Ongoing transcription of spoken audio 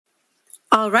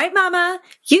All right, Mama,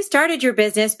 you started your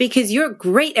business because you're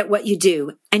great at what you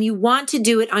do and you want to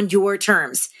do it on your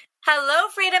terms. Hello,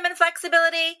 freedom and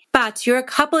flexibility. But you're a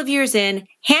couple of years in,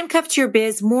 handcuffed to your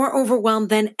biz, more overwhelmed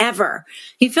than ever.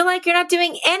 You feel like you're not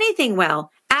doing anything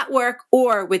well at work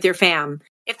or with your fam.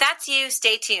 If that's you,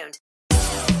 stay tuned.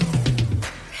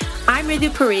 I'm Ritu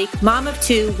Parikh, mom of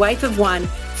two, wife of one,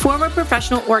 former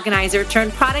professional organizer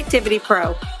turned productivity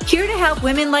pro, here to help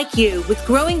women like you with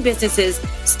growing businesses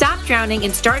stop drowning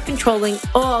and start controlling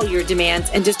all your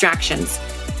demands and distractions.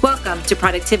 Welcome to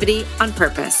Productivity on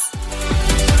Purpose.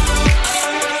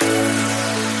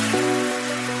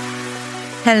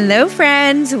 Hello,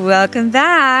 friends. Welcome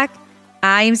back.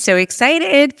 I'm so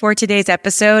excited for today's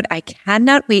episode. I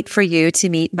cannot wait for you to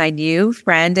meet my new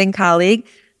friend and colleague,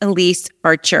 Elyse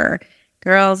Archer.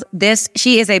 Girls,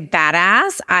 she is a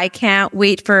badass. I can't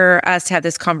wait for us to have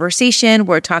this conversation.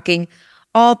 We're talking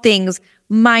all things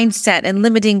mindset and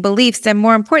limiting beliefs, and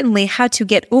more importantly, how to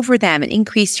get over them and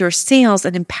increase your sales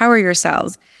and empower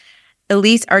yourselves.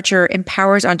 Elyse Archer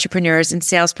empowers entrepreneurs and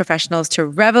sales professionals to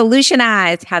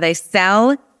revolutionize how they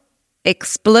sell,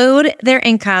 explode their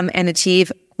income, and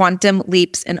achieve quantum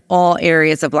leaps in all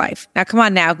areas of life. Now, come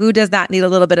on now, who does not need a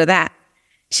little bit of that?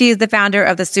 She is the founder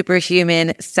of the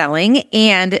Superhuman Selling,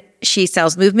 and she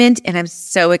sells movement, and I'm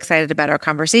so excited about our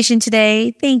conversation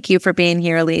today. Thank you for being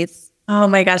here, Elyse. Oh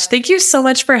my gosh, thank you so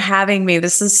much for having me.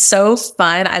 This is so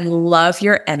fun. I love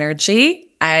your energy.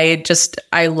 I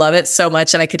love it so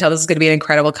much, and I can tell this is going to be an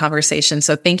incredible conversation.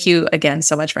 So thank you again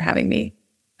so much for having me.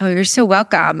 Oh, you're so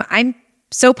welcome. I'm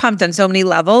so pumped on so many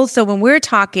levels. So when we're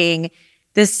talking,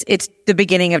 it's the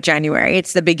beginning of January.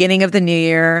 It's the beginning of the new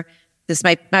year. This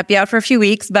might be out for a few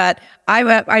weeks, but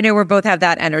I know we both have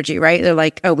that energy, right? They're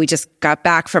like, oh, we just got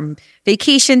back from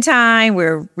vacation time.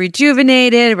 We're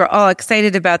rejuvenated. We're all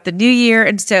excited about the new year.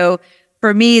 And so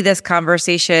for me, this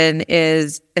conversation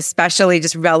is especially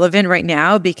just relevant right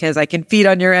now because I can feed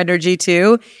on your energy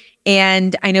too.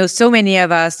 And I know so many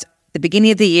of us, the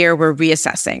beginning of the year, we're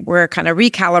reassessing. We're kind of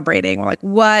recalibrating. We're like,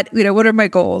 what are my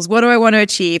goals? What do I want to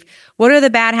achieve? What are the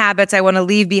bad habits I want to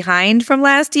leave behind from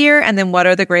last year? And then what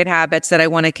are the great habits that I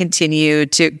want to continue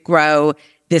to grow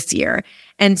this year?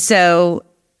 And so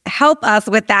help us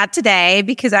with that today,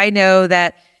 because I know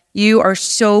that you are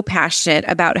so passionate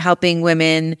about helping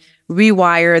women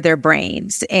rewire their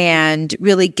brains and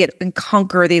really get and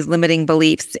conquer these limiting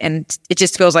beliefs. And it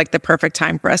just feels like the perfect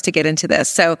time for us to get into this.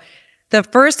 So the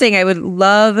first thing I would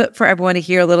love for everyone to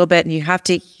hear a little bit, and you have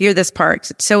to hear this part,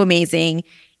 it's so amazing.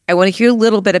 I want to hear a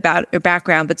little bit about your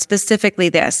background, but specifically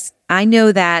this. I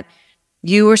know that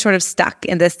you were sort of stuck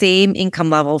in the same income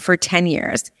level for 10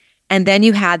 years, and then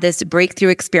you had this breakthrough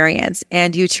experience,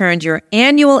 and you turned your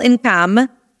annual income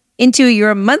into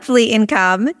your monthly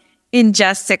income in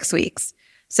just 6 weeks.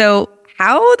 So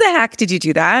how the heck did you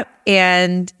do that?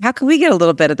 And how can we get a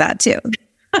little bit of that too?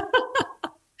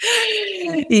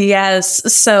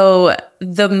 Yes. So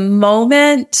the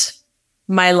moment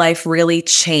my life really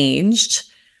changed,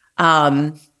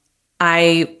 I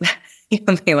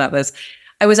think about this.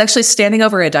 I was actually standing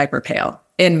over a diaper pail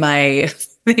he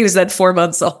was at 4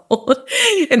 months old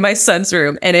in my son's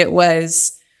room. And it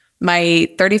was my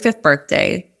 35th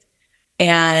birthday.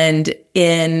 And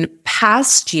in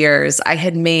past years, I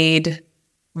had made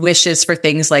wishes for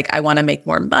things like, I want to make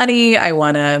more money. I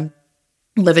want to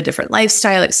live a different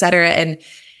lifestyle, et cetera. And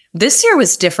this year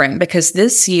was different because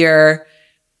this year,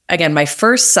 again, my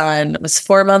first son was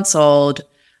 4 months old.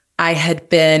 I had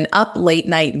been up late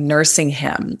night nursing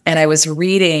him, and I was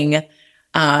reading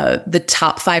The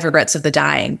Top 5 Regrets of the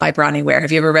Dying by Bronnie Ware.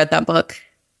 Have you ever read that book?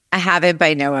 I haven't, but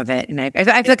I know of it. And I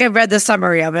feel like I've read the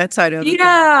summary of it, so I don't know.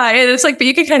 Yeah, it's like, but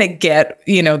you can kind of get,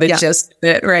 the gist of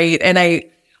it, right? And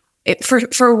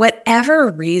for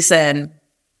whatever reason,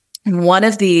 one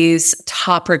of these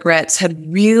top regrets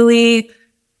had really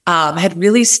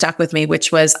stuck with me,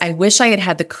 which was, I wish I had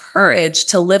had the courage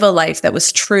to live a life that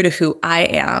was true to who I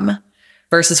am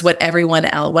versus what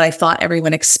I thought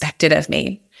everyone expected of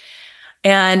me.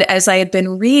 And as I had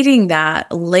been reading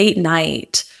that late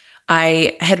night,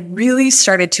 I had really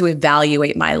started to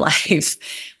evaluate my life,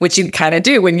 which you kind of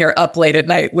do when you're up late at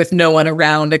night with no one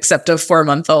around except a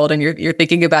 4-month-old, and you're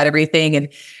thinking about everything. And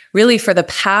really, for the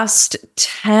past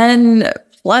 10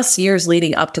 plus years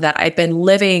leading up to that, I've been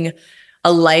living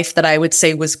a life that I would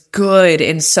say was good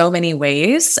in so many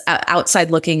ways, outside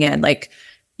looking in, like,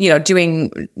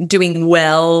 doing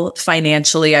well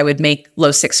financially. I would make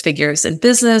low 6 figures in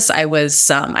business.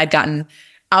 I'd gotten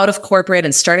out of corporate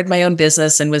and started my own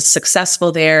business and was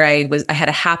successful there. I had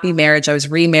a happy marriage. I was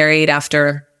remarried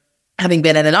after having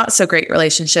been in a not so great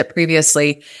relationship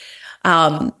previously.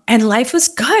 And life was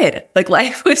good. Like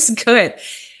life was good.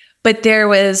 But there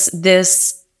was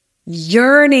this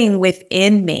yearning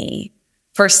within me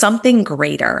for something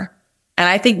greater. And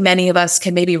I think many of us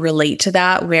can maybe relate to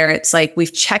that, where it's like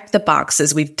we've checked the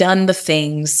boxes, we've done the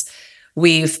things,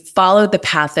 we've followed the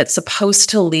path that's supposed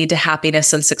to lead to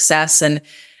happiness and success. And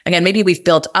again, maybe we've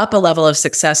built up a level of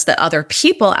success that other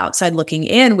people outside looking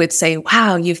in would say,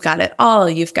 wow, you've got it all,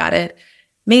 you've got it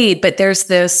made. But there's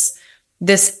this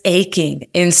aching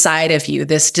inside of you,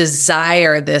 this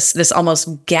desire, this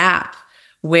almost gap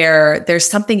where there's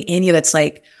something in you that's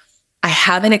like, I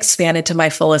haven't expanded to my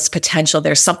fullest potential.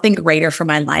 There's something greater for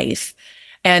my life.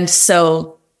 And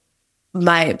so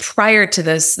prior to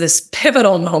this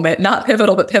pivotal moment, not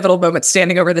pivotal, but pivotal moment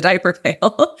standing over the diaper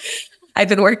pail, I've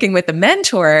been working with a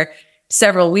mentor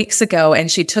several weeks ago,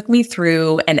 and she took me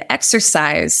through an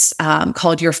exercise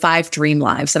called Your 5 Dream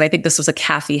Lives. And I think this was a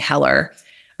Kathy Heller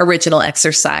original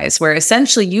exercise, where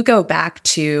essentially you go back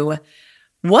to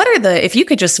if you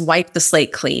could just wipe the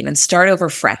slate clean and start over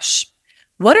fresh,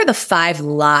 what are the 5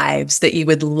 lives that you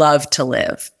would love to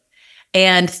live?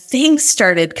 And things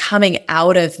started coming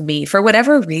out of me for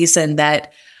whatever reason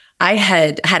that I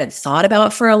hadn't thought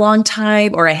about for a long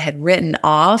time, or I had written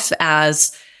off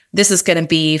as this is going to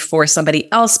be for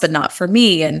somebody else, but not for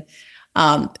me. And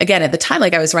again, at the time,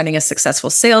 like I was running a successful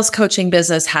sales coaching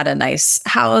business, had a nice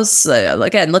house.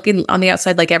 Again, looking on the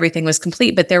outside, like everything was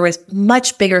complete, but there was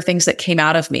much bigger things that came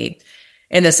out of me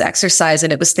in this exercise.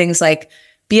 And it was things like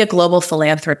be a global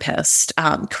philanthropist,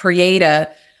 create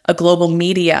a global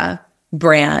media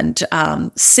brand,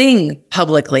 sing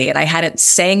publicly. And I hadn't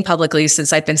sang publicly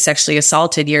since I'd been sexually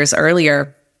assaulted years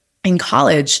earlier in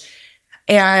college.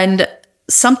 And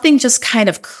something just kind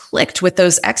of clicked with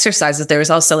those exercises. There was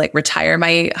also like retire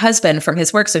my husband from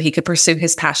his work so he could pursue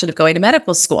his passion of going to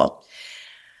medical school.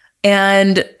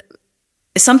 And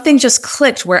something just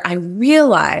clicked where I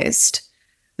realized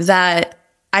that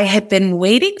I had been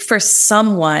waiting for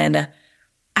someone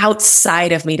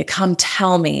outside of me to come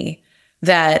tell me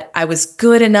that I was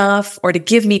good enough, or to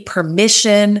give me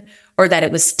permission, or that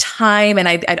it was time. And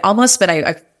I'd almost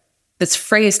been, this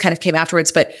phrase kind of came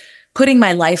afterwards, but putting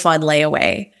my life on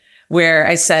layaway, where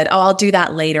I said, oh, I'll do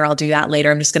that later.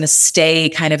 I'm just going to stay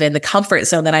kind of in the comfort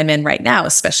zone that I'm in right now,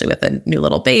 especially with a new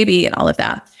little baby and all of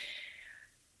that.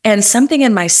 And something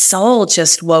in my soul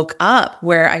just woke up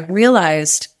where I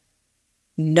realized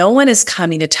no one is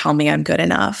coming to tell me I'm good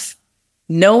enough.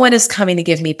 No one is coming to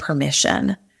give me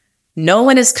permission. No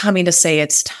one is coming to say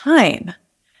it's time.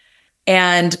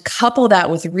 And couple that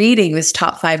with reading this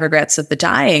Top 5 Regrets of the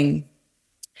Dying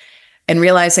and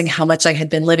realizing how much I had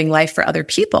been living life for other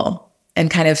people and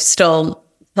kind of still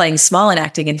playing small and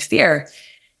acting in fear.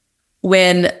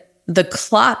 When the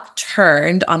clock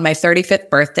turned on my 35th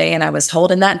birthday and I was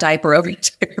holding that diaper over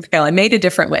the diaper pail, I made a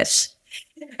different wish.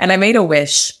 And I made a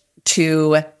wish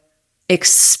to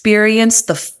experience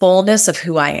the fullness of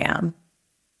who I am.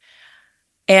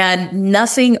 And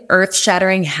nothing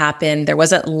earth-shattering happened. There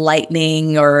wasn't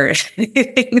lightning or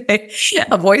anything,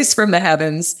 a voice from the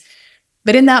heavens.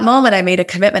 But in that moment, I made a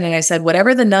commitment and I said,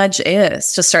 whatever the nudge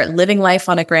is, to start living life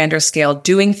on a grander scale,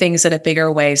 doing things in a bigger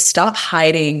way, stop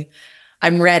hiding.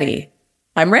 I'm ready.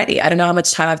 I don't know how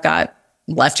much time I've got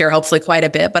left here, hopefully quite a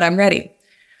bit, but I'm ready.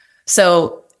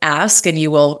 So ask and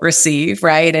you will receive,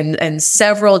 right? And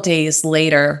several days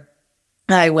later,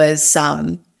 I was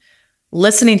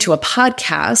listening to a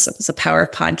podcast. It was the power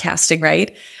of podcasting,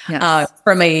 right? Yes.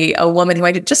 From a woman who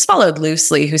I just followed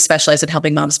loosely, who specialized in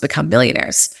helping moms become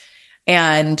millionaires.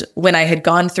 And when I had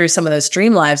gone through some of those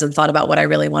dream lives and thought about what I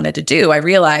really wanted to do, I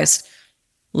realized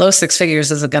low 6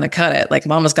 figures isn't going to cut it. Like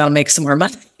mama's got to make some more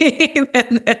money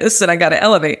than this, and I got to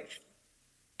elevate.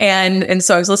 And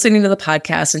so I was listening to the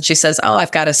podcast, and she says, "Oh,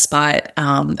 I've got a spot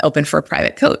open for a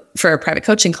private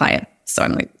coaching client." So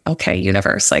I'm like, "Okay,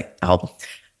 universe, like I'll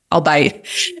bite."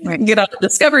 Right. Get on the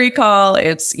discovery call.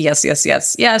 It's yes.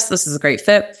 This is a great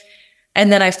fit.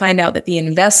 And then I find out that the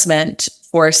investment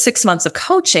for 6 months of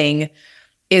coaching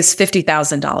is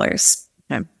 $50,000.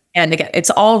 Okay. And again, it's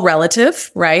all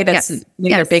relative, right? It's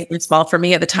neither big or small. For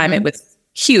me at the time, It was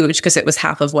huge because it was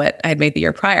half of what I had made the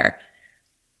year prior.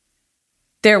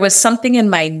 There was something in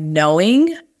my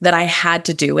knowing that I had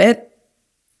to do it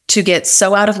to get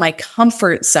so out of my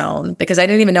comfort zone, because I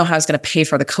didn't even know how I was going to pay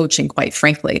for the coaching, quite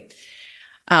frankly.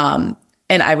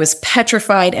 And I was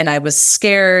petrified and I was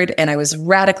scared and I was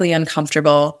radically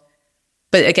uncomfortable.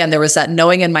 But again, there was that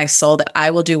knowing in my soul that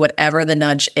I will do whatever the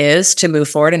nudge is to move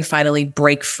forward and finally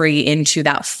break free into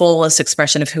that fullest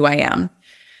expression of who I am.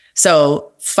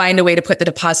 So find a way to put the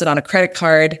deposit on a credit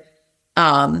card,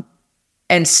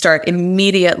 and start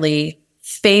immediately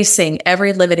facing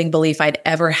every limiting belief I'd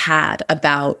ever had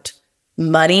about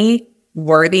money,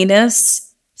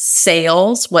 worthiness,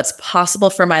 sales, what's possible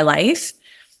for my life.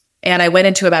 And I went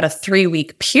into about a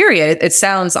 3-week period. It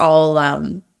sounds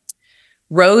all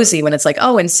rosy when it's like,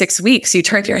 oh, in 6 weeks, you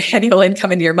turned your annual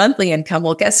income into your monthly income.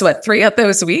 Well, guess what? 3 of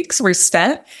those weeks were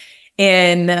spent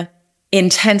in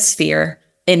intense fear,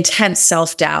 intense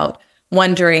self-doubt,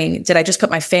 wondering, did I just put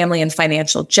my family in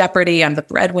financial jeopardy? I'm the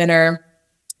breadwinner.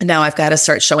 Now I've got to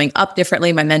start showing up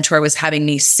differently. My mentor was having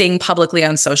me sing publicly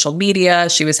on social media.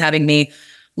 She was having me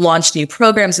launch new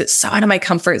programs. It's so out of my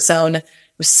comfort zone. It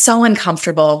was so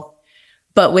uncomfortable.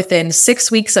 But within 6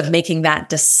 weeks of making that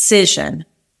decision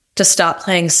to stop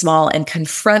playing small and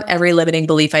confront every limiting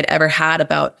belief I'd ever had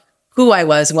about who I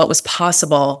was and what was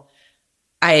possible,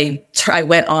 I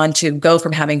went on to go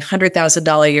from having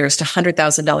 $100,000 years to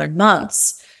 $100,000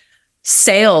 months.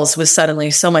 Sales was suddenly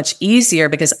so much easier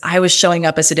because I was showing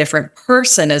up as a different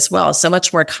person as well, so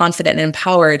much more confident and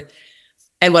empowered.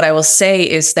 And what I will say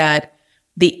is that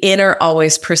the inner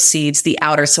always precedes the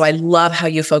outer. So I love how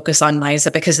you focus on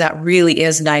mindset because that really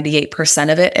is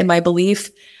 98% of it in my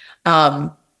belief.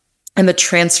 And the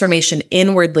transformation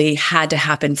inwardly had to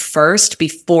happen first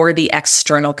before the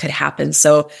external could happen.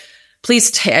 So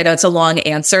please, I know it's a long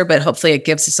answer, but hopefully it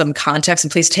gives some context,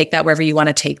 and please take that wherever you want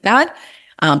to take that.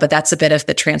 But that's a bit of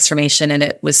the transformation, and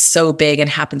it was so big and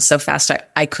happened so fast.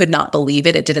 I could not believe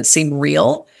it. It didn't seem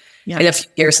real. Yeah. And a few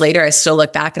years later, I still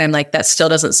look back and I'm like, that still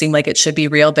doesn't seem like it should be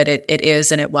real, but it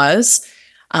is, and it was.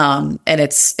 And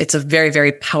it's a very,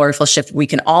 very powerful shift we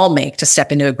can all make to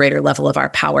step into a greater level of our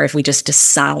power if we just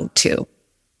decide to.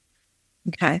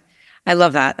 Okay. I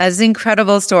love that. That's an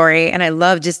incredible story. And I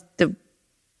love just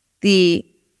the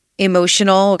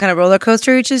emotional kind of roller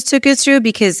coaster you just took us through,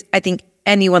 because I think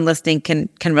anyone listening can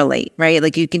relate, right?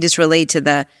 Like you can just relate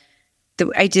to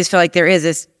I just feel like there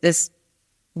is this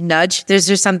nudge. There's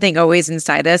just something always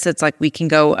inside us. It's like we can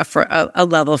go a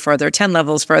level further, 10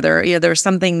 levels further. You know, there's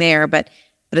something there, but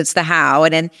it's the how.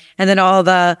 And then all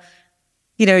the,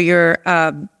 you know,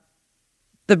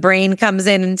 the brain comes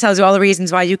in and tells you all the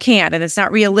reasons why you can't, and it's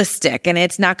not realistic, and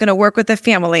it's not going to work with the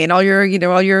family and all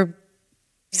your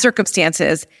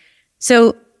circumstances.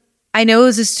 So I know it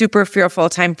was a super fearful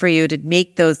time for you to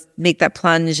make that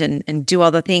plunge and do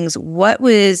all the things. What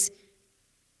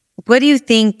do you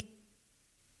think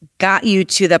got you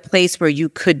to the place where you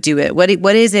could do it? What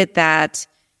is it that,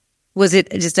 was it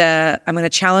just I'm going to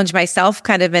challenge myself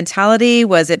kind of mentality?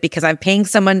 Was it because I'm paying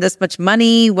someone this much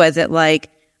money? Was it like,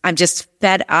 I'm just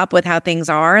fed up with how things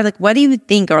are? Like, what do you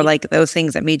think are like those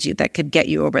things that could get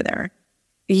you over there?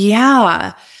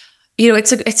 Yeah. You know,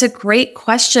 it's a great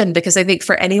question, because I think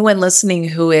for anyone listening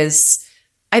who is,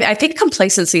 I think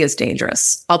complacency is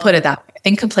dangerous. I'll put it that way. I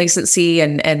think complacency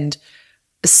and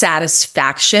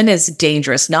satisfaction is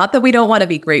dangerous. Not that we don't want to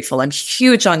be grateful. I'm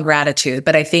huge on gratitude,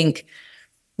 but I think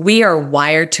we are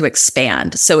wired to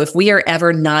expand. So if we are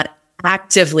ever not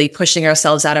actively pushing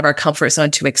ourselves out of our comfort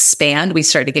zone to expand, we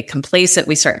start to get complacent.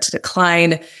 We start to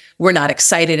decline. We're not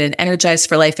excited and energized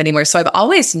for life anymore. So I've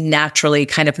always naturally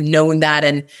kind of known that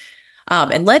and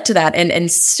led to that.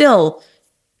 And still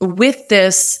with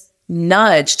this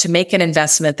nudge to make an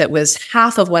investment that was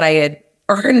half of what I had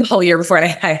earned the whole year before,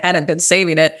 and I hadn't been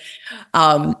saving it.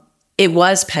 It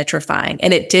was petrifying,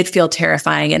 and it did feel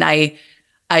terrifying. And I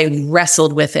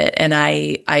wrestled with it, and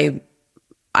I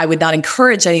would not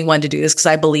encourage anyone to do this, because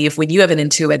I believe when you have an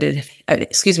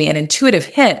intuitive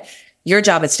hit, your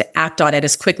job is to act on it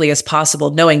as quickly as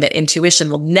possible, knowing that intuition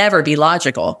will never be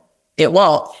logical. It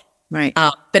won't. Right.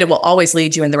 But it will always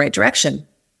lead you in the right direction.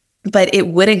 But it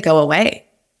wouldn't go away.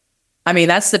 I mean,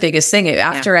 that's the biggest thing.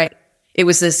 It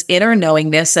was this inner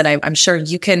knowingness, and I'm sure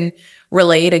you can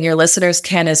relate, and your listeners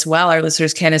can as well. Our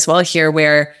listeners can as well here,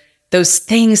 where those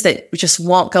things that just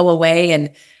won't go away,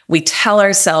 and we tell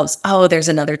ourselves, "Oh, there's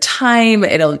another time.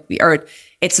 Or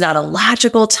it's not a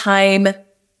logical time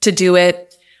to do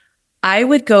it." I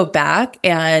would go back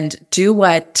and do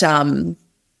what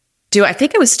I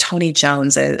think it was Tony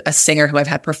Jones, a singer who I've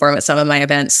had perform at some of my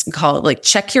events, call it like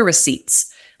check your receipts.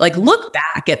 Like look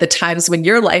back at the times when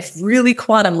your life really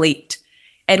quantum leaped.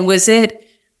 And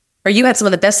you had some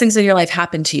of the best things in your life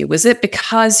happen to you? Was it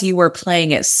because you were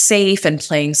playing it safe and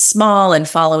playing small and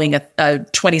following a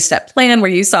 20-step plan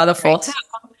where you saw the full town?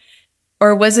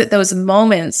 Or was it those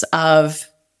moments of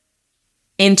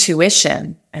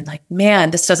intuition and like,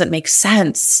 man, this doesn't make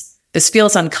sense. This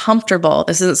feels uncomfortable.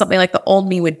 This isn't something like the old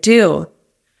me would do,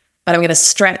 but I'm going to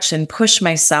stretch and push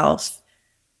myself.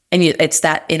 And it's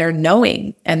that inner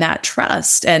knowing and that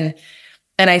trust. And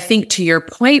I think to your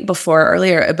point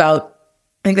earlier about,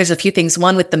 I think there's a few things.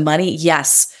 One, with the money,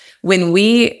 yes,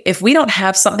 if we don't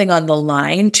have something on the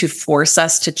line to force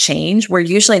us to change, we're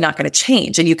usually not going to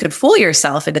change. And you can fool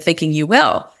yourself into thinking you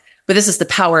will. But this is the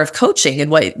power of coaching.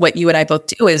 And what you and I both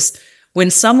do is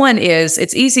when someone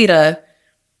it's easy to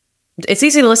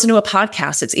listen to a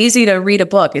podcast. It's easy to read a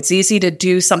book. It's easy to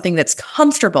do something that's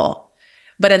comfortable.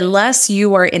 But unless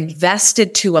you are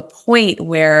invested to a point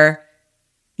where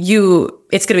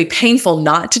it's going to be painful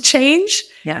not to change,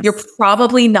 yes, you're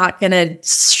probably not going to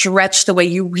stretch the way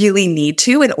you really need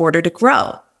to in order to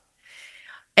grow.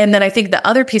 And then I think the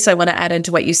other piece I want to add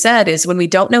into what you said is when we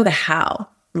don't know the how,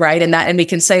 right? And we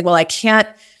can say, well, I can't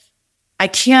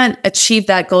achieve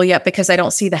that goal yet because I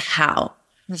don't see the how.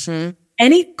 Mm-hmm.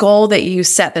 Any goal that you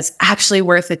set that's actually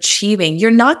worth achieving,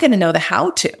 you're not going to know the how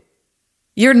to.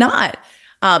 You're not.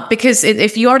 Because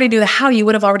if you already knew the how, you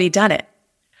would have already done it.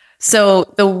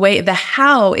 So the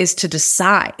how is to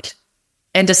decide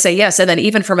and to say yes. And then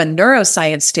even from a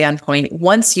neuroscience standpoint,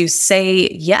 once you say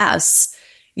yes,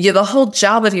 the whole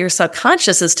job of your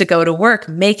subconscious is to go to work,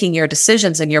 making your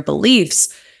decisions and your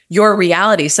beliefs your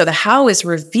reality. So the how is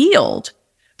revealed,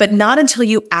 but not until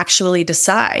you actually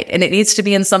decide. And it needs to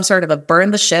be in some sort of a burn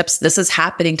the ships, this is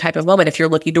happening type of moment if you're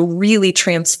looking to really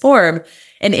transform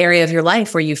an area of your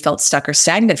life where you felt stuck or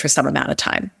stagnant for some amount of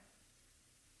time.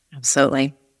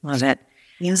 Absolutely. Love it.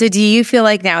 Yeah. So do you feel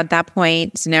like now at that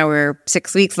point, so now we're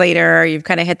 6 weeks later, you've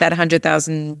kind of hit that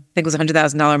 $100,000, I think it was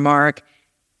 $100,000 mark.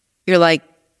 You're like,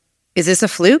 is this a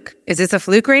fluke? Is this a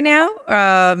fluke right now?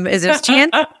 Is there a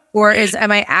chance? Or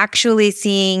am I actually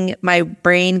seeing my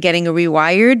brain getting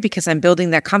rewired because I'm building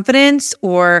that confidence?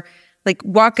 Or like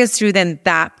walk us through then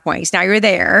that point. Now you're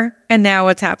there and now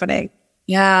what's happening?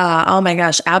 Yeah. Oh my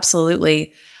gosh.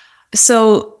 Absolutely.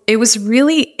 So it was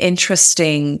really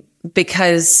interesting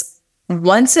because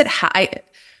once I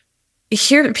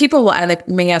hear people will, and I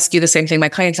may ask you the same thing. My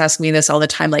clients ask me this all the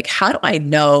time. Like, how do I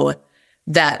know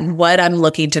that what I'm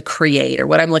looking to create or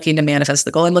what I'm looking to manifest,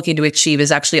 the goal I'm looking to achieve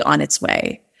is actually on its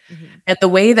way? Mm-hmm. And the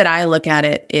way that I look at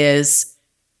it is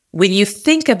when you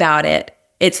think about it,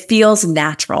 it feels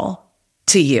natural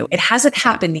to you. It hasn't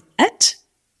happened yet.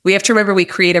 We have to remember we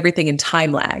create everything in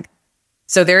time lag.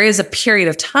 So there is a period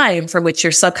of time from which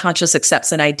your subconscious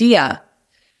accepts an idea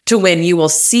to when you will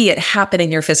see it happen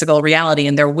in your physical reality.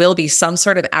 And there will be some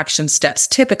sort of action steps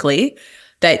typically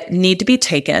that need to be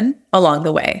taken along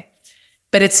the way.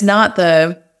 But it's not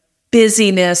the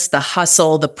busyness, the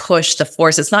hustle, the push, the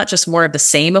force. It's not just more of the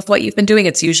same of what you've been doing.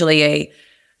 It's usually a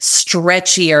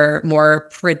stretchier, more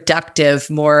productive,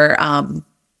 more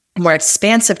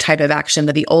expansive type of action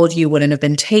that the old you wouldn't have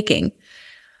been taking.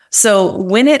 So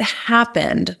when it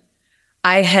happened,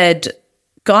 I had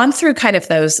gone through kind of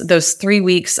those 3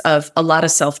 weeks of a lot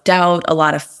of self-doubt, a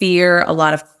lot of fear, a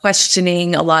lot of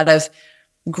questioning, a lot of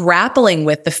grappling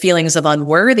with the feelings of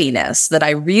unworthiness that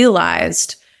I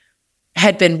realized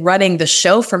had been running the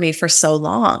show for me for so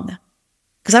long.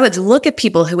 Because I would look at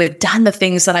people who had done the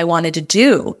things that I wanted to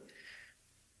do,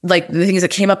 like the things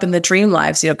that came up in the dream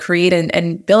lives, create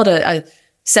and build a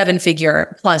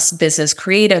 7-figure plus business,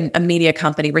 create a media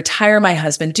company, retire my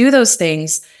husband, do those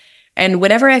things. And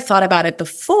whenever I thought about it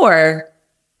before,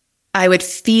 I would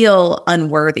feel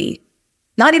unworthy,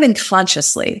 not even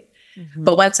consciously. Mm-hmm.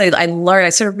 But once I learned, I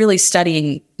started really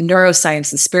studying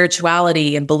neuroscience and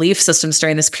spirituality and belief systems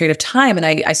during this period of time. And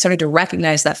I started to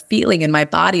recognize that feeling in my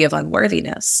body of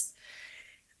unworthiness.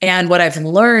 And what I've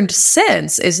learned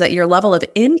since is that your level of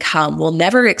income will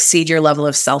never exceed your level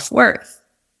of self-worth.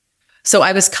 So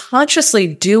I was consciously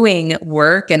doing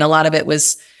work, and a lot of it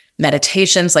was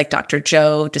meditations like Dr.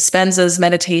 Joe Dispenza's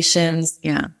meditations.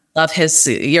 Yeah. Love his,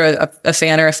 you're a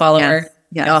fan or a follower?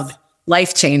 Yes. Oh,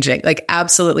 life-changing, like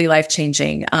absolutely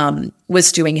life-changing.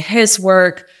 Was doing his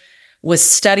work, was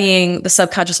studying the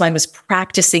subconscious mind, was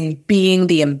practicing being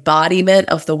the embodiment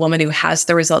of the woman who has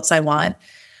the results I want.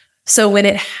 So when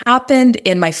it happened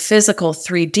in my physical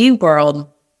 3D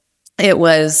world, it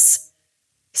was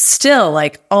still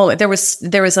like, oh, there was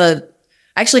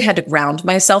I actually had to ground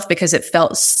myself because it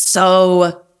felt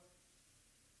so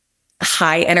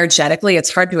high energetically.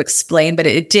 It's hard to explain, but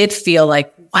it did feel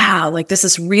like, wow, like this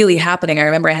is really happening. I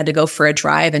remember I had to go for a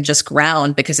drive and just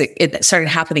ground because it started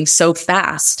happening so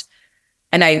fast.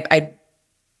 And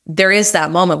there is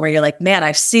that moment where you're like, man,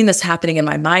 I've seen this happening in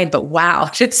my mind, but wow,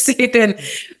 to see it in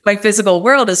my physical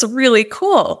world is really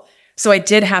cool. So I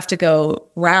did have to go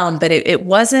round, but it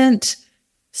wasn't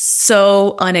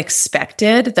so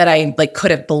unexpected that I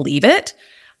couldn't believe it.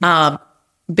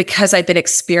 Because I've been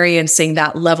experiencing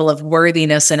that level of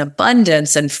worthiness and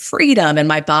abundance and freedom in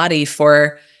my body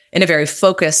in a very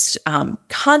focused,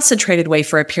 concentrated way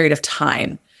for a period of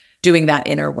time, doing that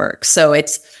inner work. So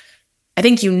I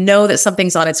think you know that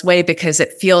something's on its way because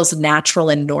it feels natural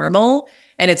and normal.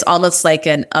 And it's almost like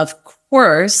an of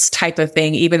course type of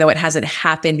thing, even though it hasn't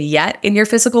happened yet in your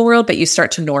physical world, but you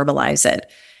start to normalize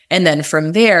it. And then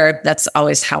from there, that's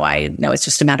always how I know it's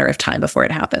just a matter of time before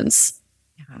it happens.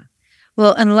 Yeah.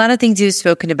 Well, and a lot of things you've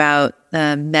spoken about,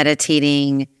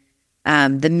 meditating,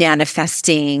 the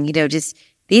manifesting, just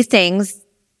these things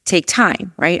take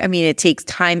time, right? I mean, it takes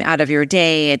time out of your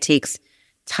day. It takes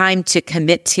time to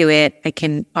commit to it. I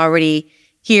can already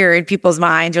hear in people's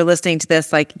minds or listening to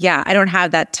this, like, yeah, I don't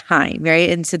have that time, right?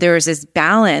 And so there was this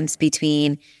balance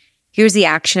between here's the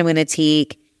action I'm going to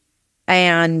take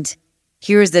and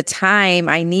here's the time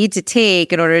I need to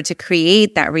take in order to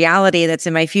create that reality that's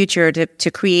in my future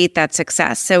to create that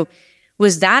success. So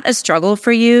was that a struggle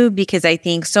for you? Because I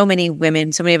think so many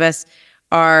women, so many of us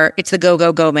it's the go,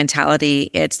 go, go mentality.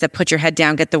 It's the put your head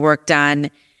down, get the work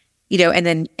done,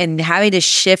 and having to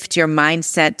shift your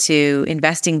mindset to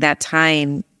investing that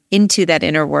time into that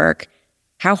inner work.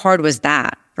 How hard was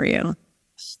that for you?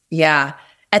 Yeah.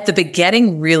 At the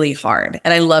beginning, really hard.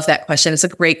 And I love that question. It's a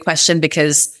great question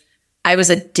because I was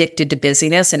addicted to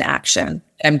busyness and action.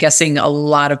 I'm guessing a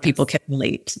lot of people can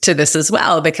relate to this as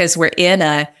well because we're in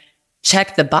a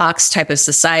check the box type of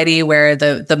society where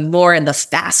the more and the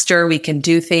faster we can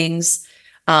do things,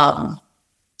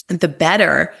 the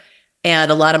better.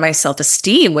 And a lot of my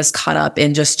self-esteem was caught up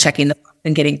in just checking the box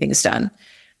and getting things done.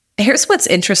 Here's what's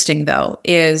interesting though,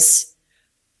 is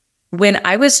when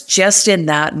I was just in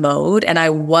that mode and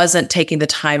I wasn't taking the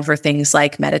time for things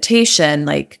like meditation,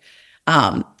 like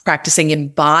practicing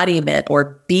embodiment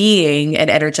or being an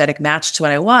energetic match to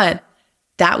what I want,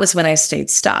 that was when I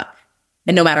stayed stuck.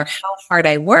 And no matter how hard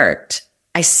I worked,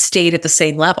 I stayed at the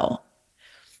same level.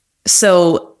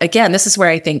 So again, this is where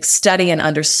I think study and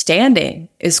understanding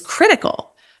is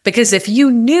critical, because if you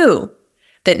knew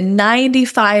that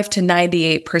 95 to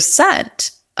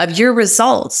 98% of your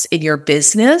results in your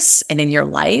business and in your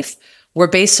life were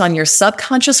based on your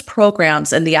subconscious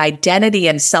programs and the identity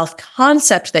and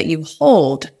self-concept that you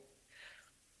hold,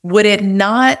 would it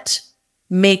not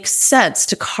make sense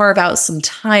to carve out some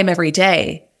time every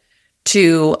day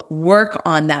to work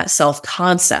on that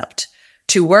self-concept,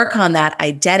 to work on that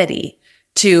identity,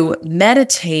 to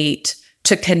meditate,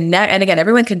 to connect? And again,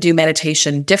 everyone can do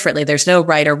meditation differently. There's no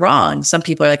right or wrong. Some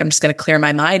people are like, I'm just going to clear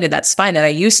my mind and that's fine. And I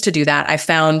used to do that. I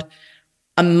found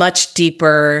a much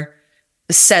deeper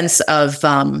sense of,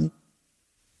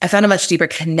 I found a much deeper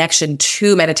connection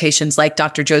to meditations like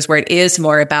Dr. Joe's, where it is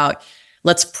more about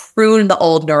let's prune the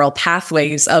old neural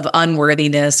pathways of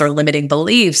unworthiness or limiting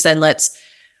beliefs, and let's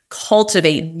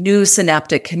cultivate new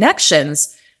synaptic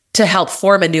connections to help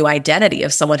form a new identity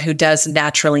of someone who does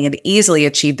naturally and easily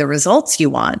achieve the results you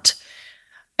want.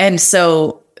 And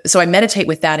so I meditate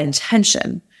with that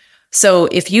intention. So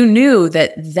if you knew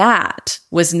that that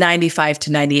was 95 to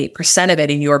 98% of it,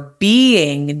 and your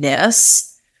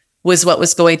beingness was what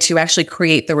was going to actually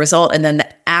create the result, and then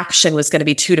the action was going to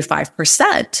be 2 to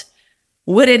 5%,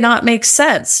 would it not make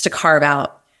sense to carve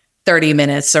out 30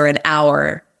 minutes or an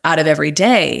hour out of every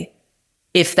day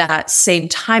if that same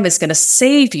time is going to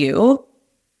save you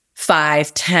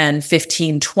 5, 10,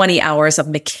 15, 20 hours of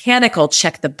mechanical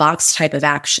check the box type of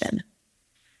action?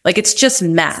 Like, it's just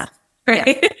math, right?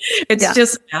 Yeah. It's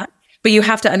just math, but you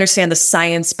have to understand the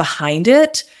science behind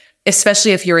it,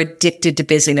 especially if you're addicted to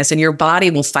busyness, and your body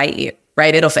will fight you,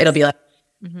 right? It'll be like,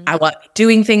 I want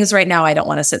doing things right now. I don't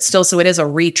want to sit still. So it is a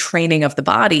retraining of the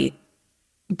body.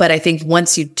 But I think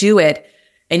once you do it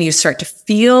and you start to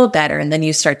feel better, and then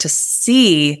you start to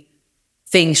see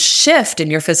things shift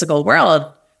in your physical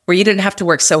world where you didn't have to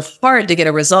work so hard to get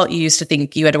a result you used to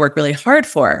think you had to work really hard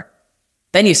for,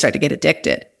 then you start to get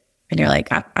addicted. And you're like,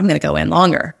 I'm going to go in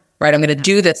longer, right? I'm going to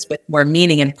do this with more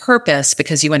meaning and purpose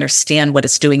because you understand what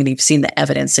it's doing and you've seen the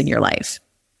evidence in your life.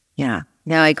 Yeah,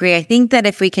 no, I agree. I think that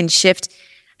if we can shift,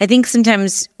 I think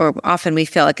sometimes or often we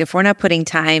feel like if we're not putting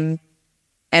time,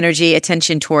 energy,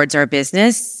 attention towards our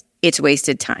business, it's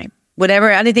wasted time. Whatever,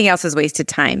 anything else is wasted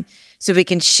time. So if we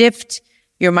can shift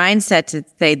your mindset to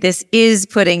say, this is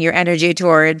putting your energy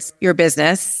towards your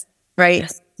business, right?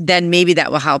 Yes. Then maybe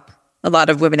that will help a lot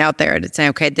of women out there to say,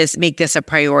 okay, make this a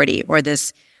priority, or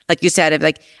this, like you said,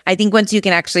 I think once you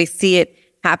can actually see it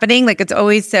happening, like it's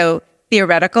always so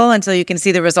theoretical until you can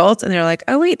see the results and they're like,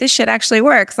 oh wait, this shit actually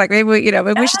works. Like maybe we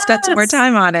should spend some more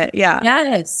time on it. Yeah.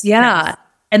 Yes. Yeah. Yes.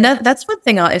 And that's one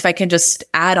thing, if I can just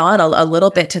add on a little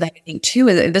bit to that, I think too,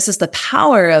 is this is the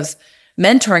power of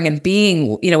mentoring and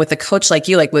being, with a coach like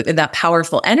you, like with that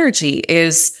powerful energy,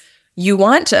 is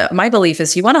my belief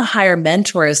is you want to hire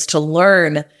mentors to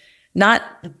learn not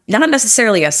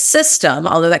necessarily a system,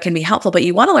 although that can be helpful, but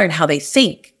you want to learn how they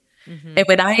think. Mm-hmm.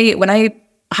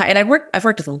 And I've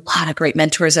worked with a lot of great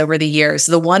mentors over the years.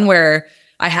 The one where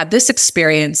I had this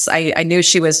experience, I knew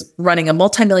she was running a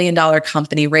multi-million-dollar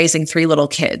company, raising 3 little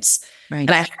kids. Right.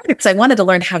 And I heard it because I wanted to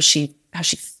learn how she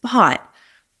thought.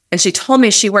 And she told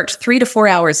me she worked 3 to 4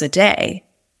 hours a day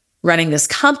running this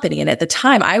company. And at the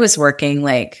time I was working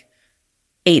like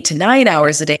 8 to 9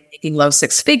 hours a day, making low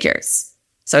 6 figures.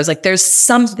 So I was like, there's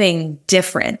something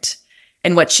different.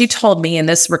 And what she told me, and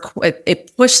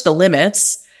it pushed the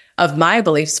limits of my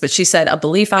beliefs, but she said, a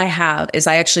belief I have is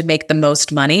I actually make the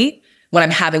most money when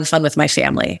I'm having fun with my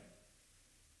family.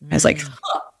 I was like,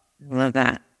 I love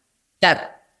that.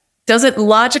 That doesn't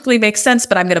logically make sense,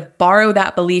 but I'm going to borrow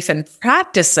that belief and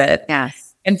practice it.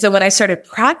 Yes. And so when I started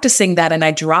practicing that and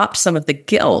I dropped some of the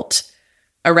guilt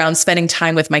around spending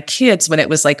time with my kids when it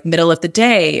was like middle of the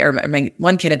day, or my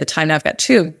one kid at the time, now I've got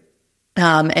 2,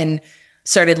 and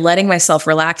started letting myself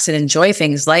relax and enjoy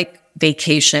things like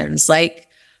vacations, like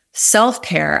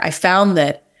self-care, I found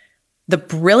that the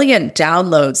brilliant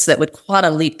downloads that would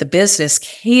quantum leap the business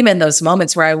came in those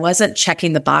moments where I wasn't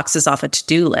checking the boxes off a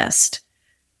to-do list.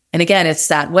 And again, it's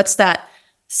what's that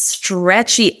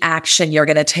stretchy action you're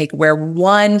going to take where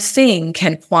one thing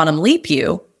can quantum leap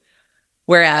you,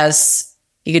 whereas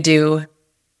you could do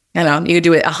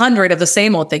 100 of the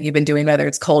same old thing you've been doing, whether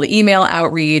it's cold email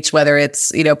outreach, whether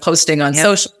it's, posting on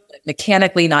social,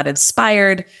 mechanically not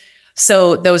inspired.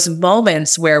 So those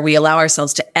moments where we allow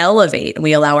ourselves to elevate and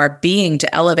we allow our being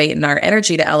to elevate and our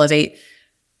energy to elevate,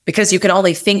 because you can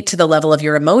only think to the level of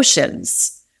your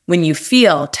emotions. When you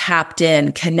feel tapped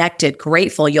in, connected,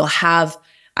 grateful, you'll have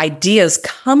ideas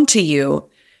come to you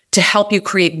to help you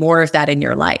create more of that in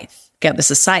your life. Again,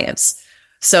 this is science.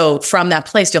 So from that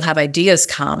place, you'll have ideas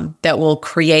come that will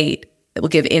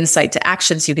give insight to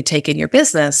actions you could take in your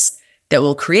business that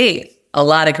will create a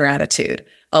lot of gratitude,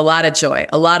 a lot of joy,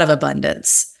 a lot of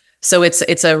abundance. So it's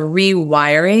a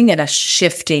rewiring and a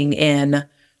shifting in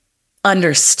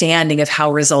understanding of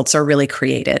how results are really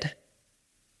created.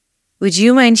 Would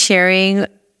you mind sharing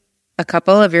a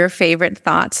couple of your favorite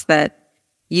thoughts that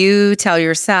you tell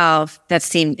yourself that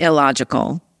seem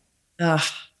illogical? Wow,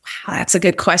 that's a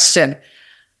good question.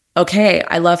 Okay,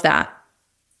 I love that.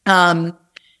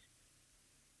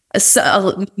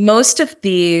 So most of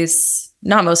these,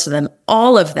 not most of them,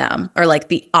 all of them are like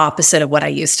the opposite of what I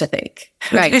used to think.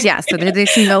 Right. Yeah. So they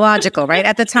seem illogical, right?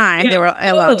 At the time, they were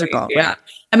illogical. Yeah. Right?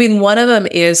 I mean, one of them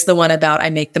is the one about I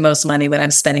make the most money when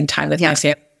I'm spending time with my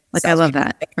family. Like, I love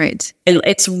that. Right. And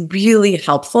it's really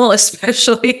helpful,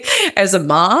 especially as a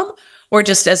mom or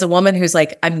just as a woman who's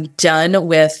like, I'm done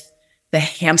with the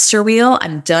hamster wheel.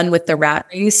 I'm done with the rat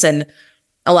race. And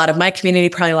a lot of my community,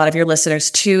 probably a lot of your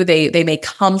listeners too, they may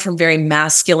come from very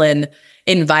masculine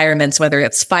environments, whether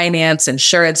it's finance,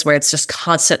 insurance, where it's just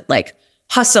constant like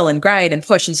hustle and grind and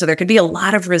push. And so there could be a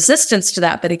lot of resistance to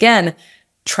that. But again,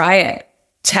 try it,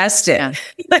 test it.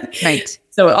 Yeah. Right.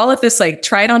 So all of this, like,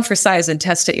 try it on for size and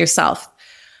test it yourself.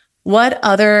 What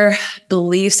other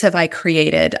beliefs have I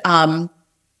created?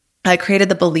 I created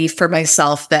the belief for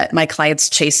myself that my clients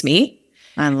chase me.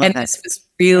 I love and that. This was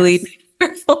really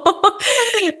powerful.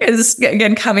 Is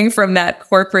again coming from that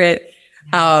corporate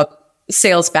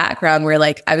sales background where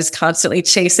like I was constantly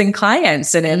chasing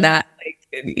clients, and in that,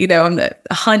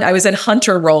 I was in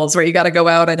hunter roles where you got to go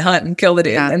out and hunt and kill the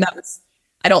dude. And that was,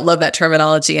 I don't love that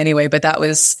terminology anyway, but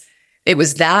it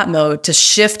was that mode to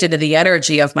shift into the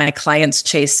energy of my clients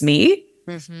chase me.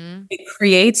 Mm-hmm. It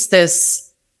creates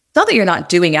this, not that you're not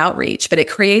doing outreach, but it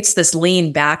creates this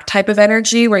lean back type of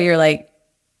energy where you're like,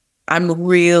 I'm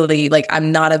really like,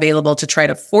 I'm not available to try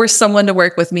to force someone to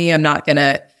work with me. I'm not going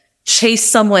to chase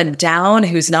someone down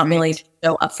who's not willing to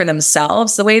show up for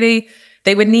themselves the way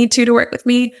they would need to work with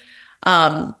me.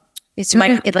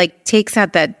 It like takes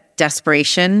out that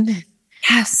desperation.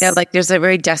 Yes. Yeah, like there's a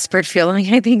very desperate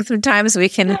feeling. I think sometimes we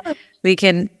can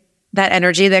that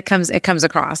energy that comes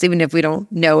across, even if we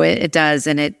don't know it, it does.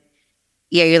 And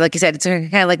you're like you said, it's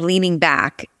kind of like leaning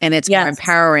back, and it's more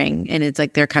empowering, and it's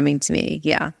like they're coming to me.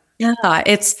 Yeah. Yeah.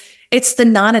 It's the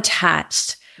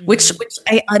non-attached, which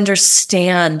I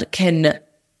understand can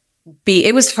be,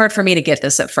 it was hard for me to get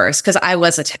this at first because I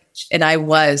was attached and I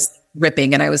was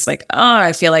ripping, and I was like,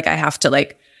 I feel like I have to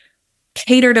like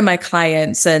cater to my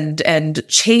clients and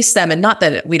chase them. And not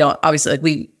that we don't, obviously,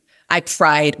 like I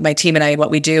pride my team and I,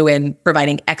 what we do in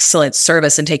providing excellent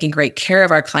service and taking great care of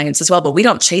our clients as well, but we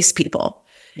don't chase people.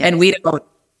 Yes. And we don't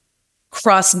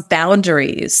cross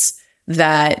boundaries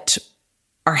that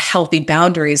are healthy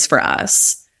boundaries for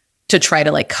us to try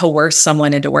to like coerce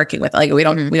someone into working with. Like we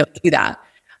don't do that.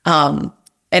 And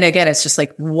again, it's just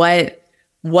like, what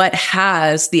what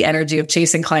has the energy of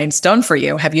chasing clients done for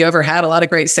you? Have you ever had a lot of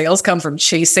great sales come from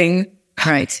chasing?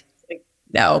 Right.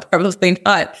 No, probably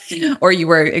not. Or you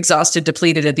were exhausted,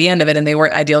 depleted at the end of it, and they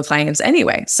weren't ideal clients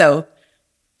anyway. So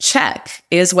check,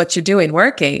 is what you're doing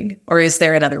working, or is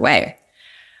there another way?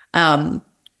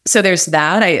 So there's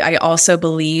that. I also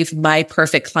believe my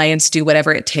perfect clients do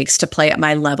whatever it takes to play at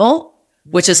my level,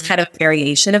 which is kind of a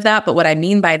variation of that. But what I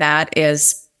mean by that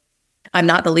is I'm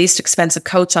not the least expensive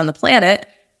coach on the planet,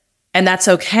 and that's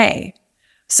okay.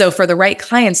 So for the right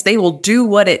clients, they will do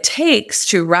what it takes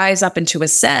to rise up and to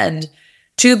ascend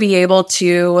to be able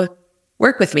to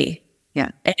work with me.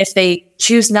 Yeah. And if they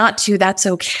choose not to, that's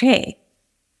okay.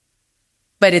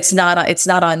 But it's not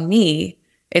on me.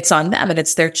 It's on them, and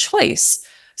it's their choice.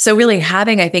 So really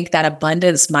having, I think, that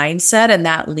abundance mindset and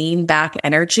that lean back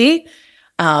energy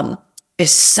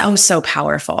is so, so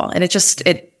powerful. And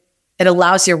it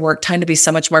allows your work time to be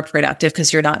so much more productive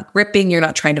because you're not gripping, you're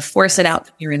not trying to force it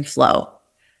out, you're in flow.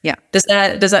 Yeah. Do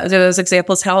those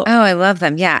examples help? Oh, I love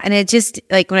them. Yeah. And it just,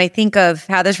 like, when I think of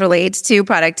how this relates to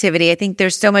productivity, I think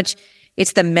there's so much,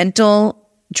 it's the mental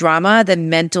drama, the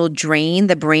mental drain,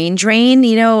 the brain drain,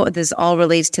 this all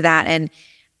relates to that. And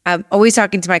I'm always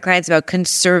talking to my clients about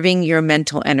conserving your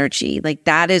mental energy. Like,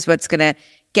 that is what's going to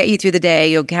get you through the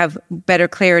day. You'll have better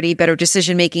clarity, better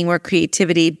decision-making, more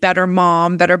creativity, better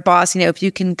mom, better boss, if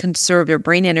you can conserve your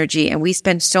brain energy. And we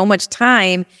spend so much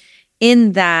time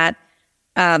in that,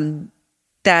 the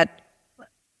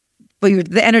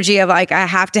energy of like, I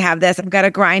have to have this, I've got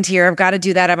to grind here, I've got to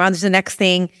do that, I'm on to the next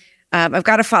thing. I've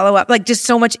got to follow up, like just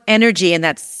so much energy in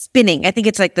that spinning. I think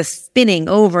it's like the spinning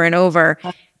over and over.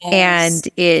 Yes. And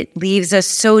it leaves us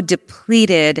so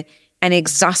depleted and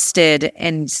exhausted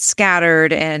and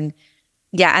scattered. And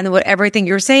what everything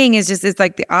you're saying is just, it's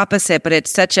like the opposite, but it's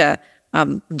such a,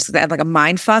 just like a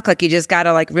mind fuck. Like, you just got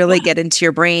to like really get into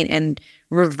your brain and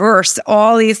reverse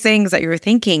all these things that you're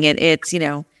thinking. It's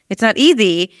not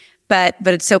easy, but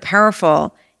it's so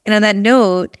powerful. And on that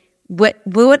note,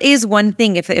 what is one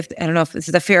thing, if I don't know if this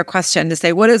is a fair question to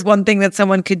say, what is one thing that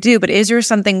someone could do, but is there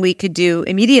something we could do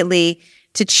immediately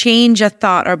to change a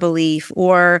thought or belief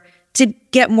or to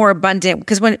get more abundant?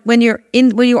 Because when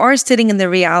you are sitting in the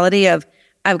reality of,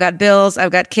 I've got bills,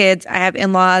 I've got kids, I have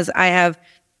in-laws, I have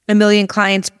a million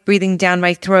clients breathing down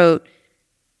my throat.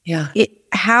 Yeah.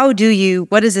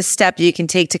 What is a step you can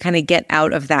take to kind of get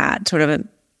out of that sort of,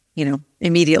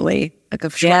 immediately, like a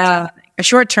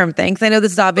short-term thing? Because I know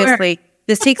this is obviously,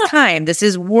 this takes time. This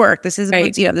is work. This is,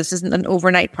 right. This isn't an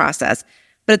overnight process.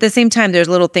 But at the same time, there's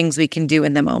little things we can do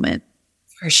in the moment.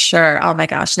 For sure. Oh my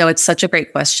gosh. No, it's such a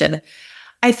great question.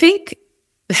 I think,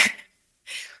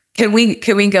 can we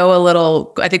go a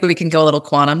little, I think we can go a little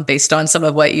quantum based on some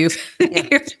of what you've,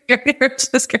 which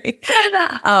is great.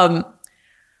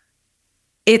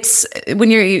 It's when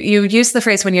you use the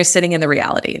phrase, when you're sitting in the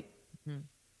reality. Mm-hmm.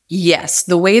 Yes.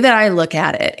 The way that I look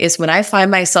at it is when I find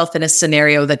myself in a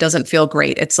scenario that doesn't feel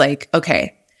great, it's like,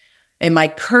 okay, in my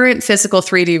current physical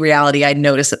 3D reality, I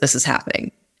notice that this is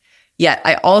happening. Yet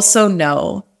I also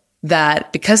know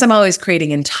that because I'm always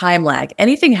creating in time lag,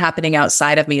 anything happening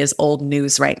outside of me is old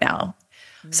news right now.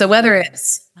 Mm-hmm. So whether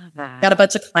it's got a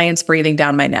bunch of clients breathing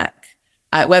down my neck,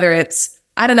 whether it's,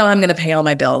 I don't know, I'm going to pay all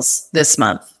my bills this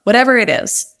month, whatever it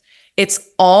is, it's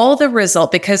all the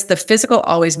result, because the physical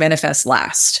always manifests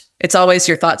last. It's always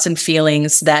your thoughts and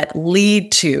feelings that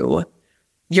lead to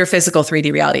your physical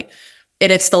 3D reality.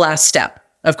 And it's the last step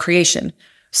of creation.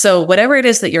 So whatever it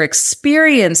is that you're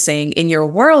experiencing in your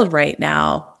world right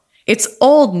now, it's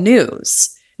old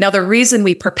news. Now, the reason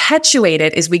we perpetuate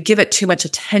it is we give it too much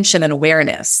attention and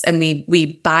awareness, and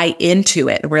we buy into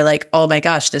it. We're like, oh my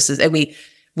gosh, this is, and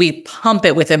we pump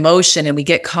it with emotion, and we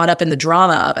get caught up in the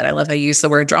drama of it. I love how you used the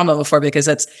word drama before, because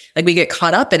that's like, we get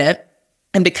caught up in it.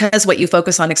 And because what you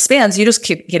focus on expands, you just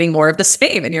keep getting more of the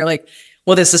same. And you're like,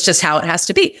 well, this is just how it has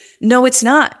to be. No, it's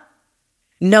not.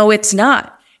 No, it's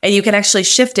not. And you can actually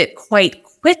shift it quite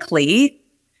quickly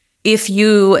if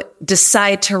you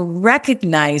decide to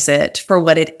recognize it for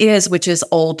what it is, which is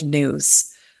old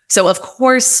news. So of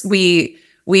course we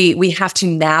have to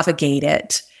navigate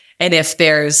it. And if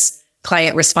there's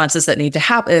client responses that need to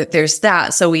happen, there's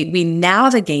that. So we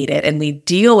navigate it and we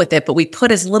deal with it, but we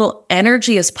put as little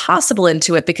energy as possible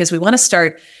into it, because we want to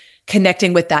start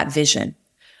connecting with that vision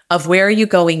of where are you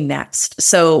going next.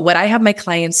 So what I have my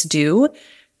clients do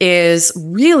is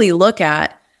really look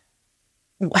at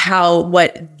how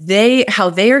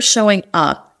they are showing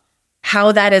up,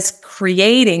 how that is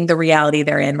creating the reality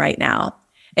they're in right now.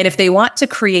 And if they want to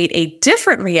create a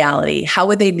different reality, how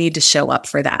would they need to show up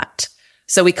for that?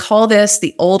 So we call this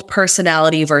the old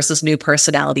personality versus new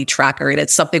personality tracker. And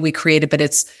it's something we created, but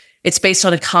it's it's based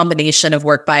on a combination of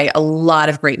work by a lot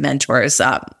of great mentors.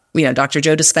 Dr.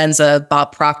 Joe Dispenza,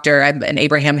 Bob Proctor, I'm an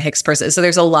Abraham Hicks person. So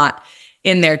there's a lot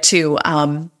in there too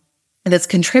that's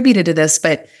contributed to this.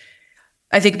 But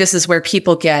I think this is where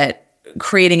people get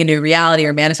creating a new reality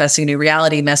or manifesting a new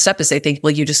reality messed up, is they think,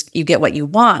 well, you get what you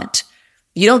want.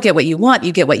 You don't get what you want.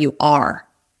 You get what you are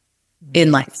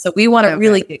in life. So we want to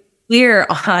really get clear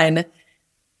on,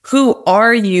 who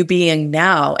are you being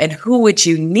now and who would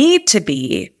you need to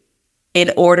be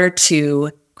in order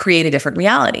to create a different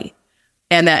reality?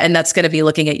 And that's going to be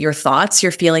looking at your thoughts,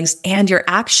 your feelings, and your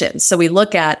actions. So I would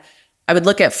look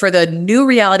at for the new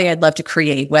reality I'd love to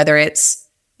create, whether it's,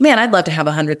 man, I'd love to have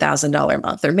 $100,000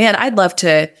 month, or man, I'd love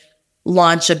to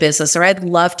launch a business, or I'd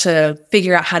love to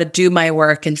figure out how to do my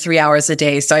work in 3 hours a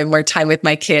day so I have more time with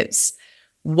my kids.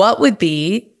 What would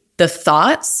be the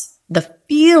thoughts, the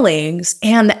feelings,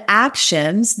 and the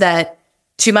actions that,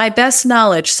 to my best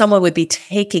knowledge, someone would be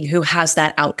taking who has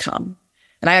that outcome?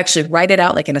 And I actually write it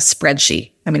out like in a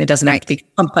spreadsheet. I mean, it doesn't have to be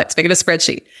complex, make it a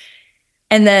spreadsheet.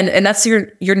 And that's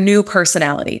your new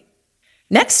personality.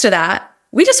 Next to that,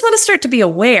 we just want to start to be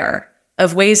aware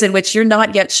of ways in which you're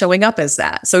not yet showing up as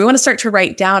that. So we want to start to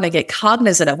write down and get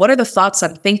cognizant of, what are the thoughts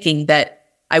I'm thinking that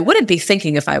I wouldn't be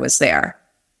thinking if I was there?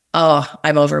 Oh,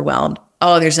 I'm overwhelmed.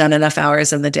 Oh, there's not enough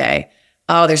hours in the day.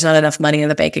 Oh, there's not enough money in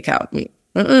the bank account. We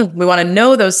want to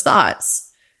know those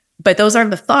thoughts, but those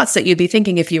aren't the thoughts that you'd be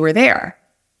thinking if you were there,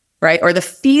 right? Or the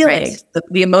feeling,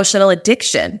 the emotional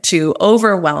addiction to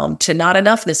overwhelm, to not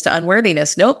enoughness, to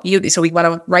unworthiness. Nope. So we want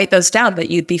to write those down, but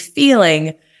you'd be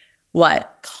feeling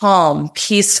what? Calm,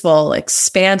 peaceful,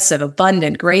 expansive,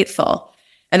 abundant, grateful.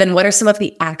 And then what are some of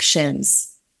the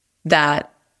actions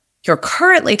that you're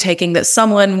currently taking that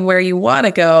someone where you want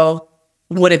to go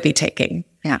wouldn't be taking?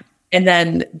 Yeah. And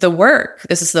then the work,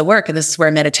 this is the work. And this is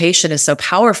where meditation is so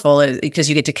powerful, because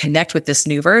you get to connect with this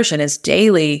new version, is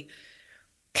daily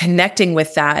connecting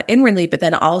with that inwardly, but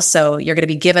then also you're going to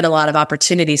be given a lot of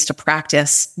opportunities to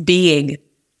practice being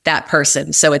that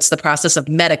person. So it's the process of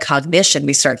metacognition.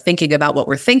 We start thinking about what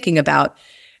we're thinking about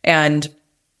and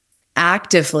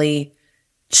actively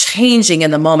changing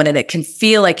in the moment. And it can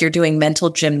feel like you're doing mental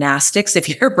gymnastics. If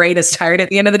your brain is tired at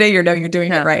the end of the day, you're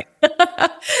doing it right.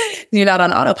 You're not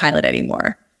on autopilot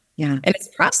anymore. Yeah. And it's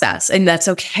a process, and that's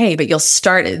okay. But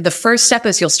the first step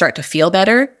is you'll start to feel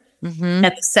better. Mm-hmm. And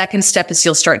the second step is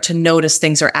you'll start to notice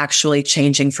things are actually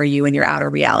changing for you in your outer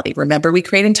reality. Remember, we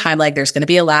create in time lag. There's going to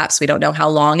be a lapse. We don't know how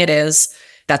long it is.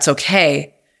 That's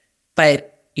okay.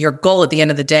 But your goal at the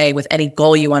end of the day, with any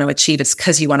goal you want to achieve, it's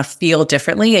because you want to feel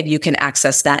differently, and you can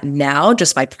access that now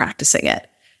just by practicing it.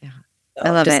 Yeah. So I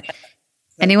love it.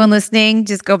 Anyone listening,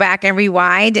 just go back and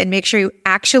rewind and make sure you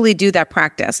actually do that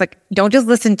practice. Like, don't just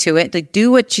listen to it. Like,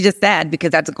 do what she just said, because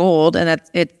that's gold, and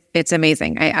it's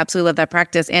amazing. I absolutely love that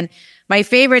practice. And my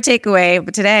favorite takeaway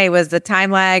today was the time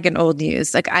lag and old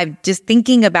news. Like, I'm just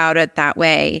thinking about it that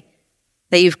way,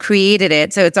 that you've created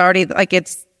it. So it's already like,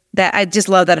 it's that, I just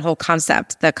love that whole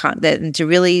concept, and to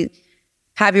really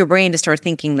have your brain to start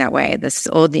thinking that way. This is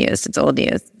old news. It's old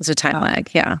news. It's a time lag.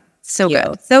 Yeah. So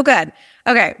good. So good.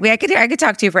 Okay. I could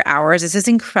talk to you for hours. This is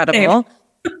incredible.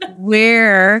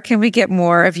 Where can we get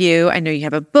more of you? I know you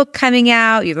have a book coming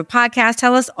out. You have a podcast.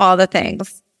 Tell us all the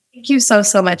things. Thank you so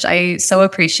much. I so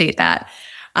appreciate that.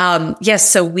 Yes.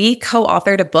 So we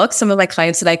co-authored a book. Some of my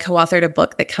clients and I co-authored a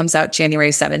book that comes out January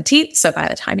 17th. So by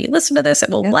the time you listen to this, it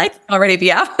will already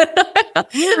be out.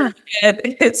 And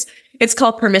it's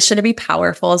called Permission to Be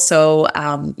Powerful. So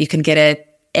you can get it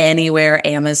anywhere,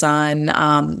 Amazon.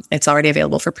 It's already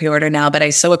available for pre-order now, but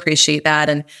I so appreciate that.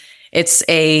 And it's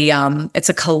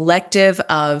a collective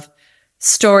of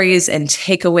stories and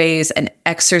takeaways and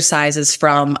exercises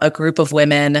from a group of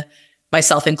women,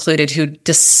 myself included, who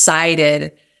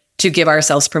decided to give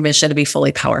ourselves permission to be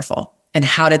fully powerful. And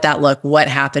how did that look? What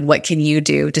happened? What can you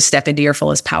do to step into your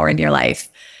fullest power in your life?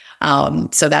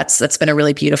 So that's been a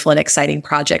really beautiful and exciting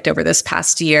project over this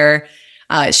past year.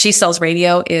 She Sells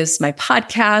Radio is my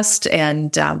podcast,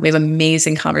 and we have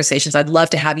amazing conversations. I'd love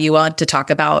to have you on to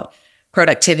talk about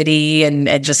productivity and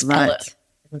just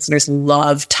listeners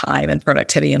love time and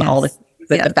productivity and all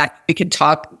the fact we can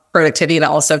talk productivity and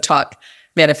also talk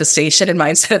manifestation and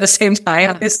mindset at the same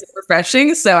time is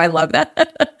refreshing. So I love that.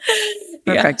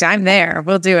 Perfect. I'm there.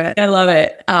 We'll do it. I love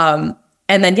it. And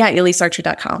then,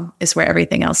 ElyseArcher.com is where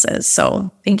everything else is.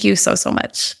 So thank you so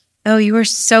much. Oh, you are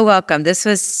so welcome. This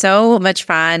was so much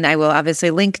fun. I will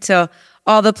obviously link to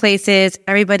all the places.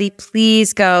 Everybody,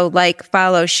 please go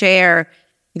follow, share,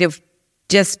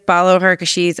 just follow her because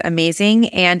she's amazing.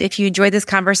 And if you enjoyed this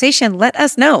conversation, let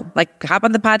us know. Hop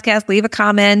on the podcast, leave a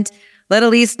comment, let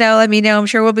Elyse know, let me know. I'm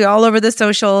sure we'll be all over the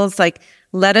socials.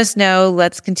 let us know.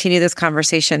 Let's continue this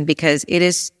conversation because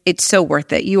it's so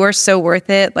worth it. You are so worth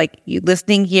it. Like you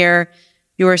listening here,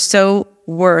 you are so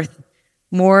worth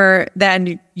more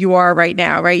than you are right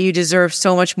now, right? You deserve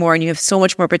so much more and you have so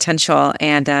much more potential,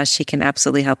 and she can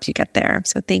absolutely help you get there.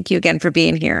 So thank you again for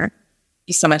being here. Thank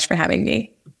you so much for having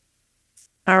me.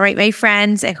 All right, my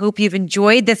friends, I hope you've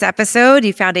enjoyed this episode.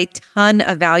 You found a ton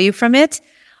of value from it.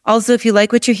 Also, if you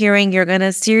like what you're hearing, you're going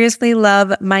to seriously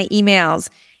love my emails.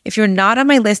 If you're not on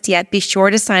my list yet, be sure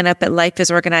to sign up at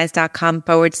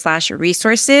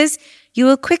lifeisorganized.com/resources. You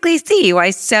will quickly see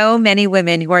why so many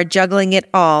women who are juggling it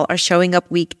all are showing up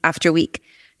week after week.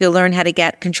 You'll learn how to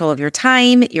get control of your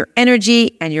time, your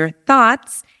energy, and your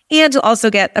thoughts. And you'll also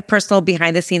get a personal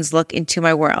behind the scenes look into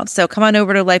my world. So come on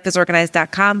over to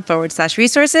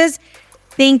lifeisorganized.com/resources.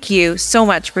 Thank you so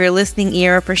much for your listening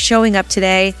ear, for showing up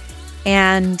today.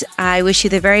 And I wish you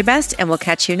the very best, and we'll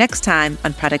catch you next time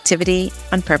on Productivity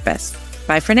on Purpose.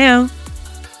 Bye for now.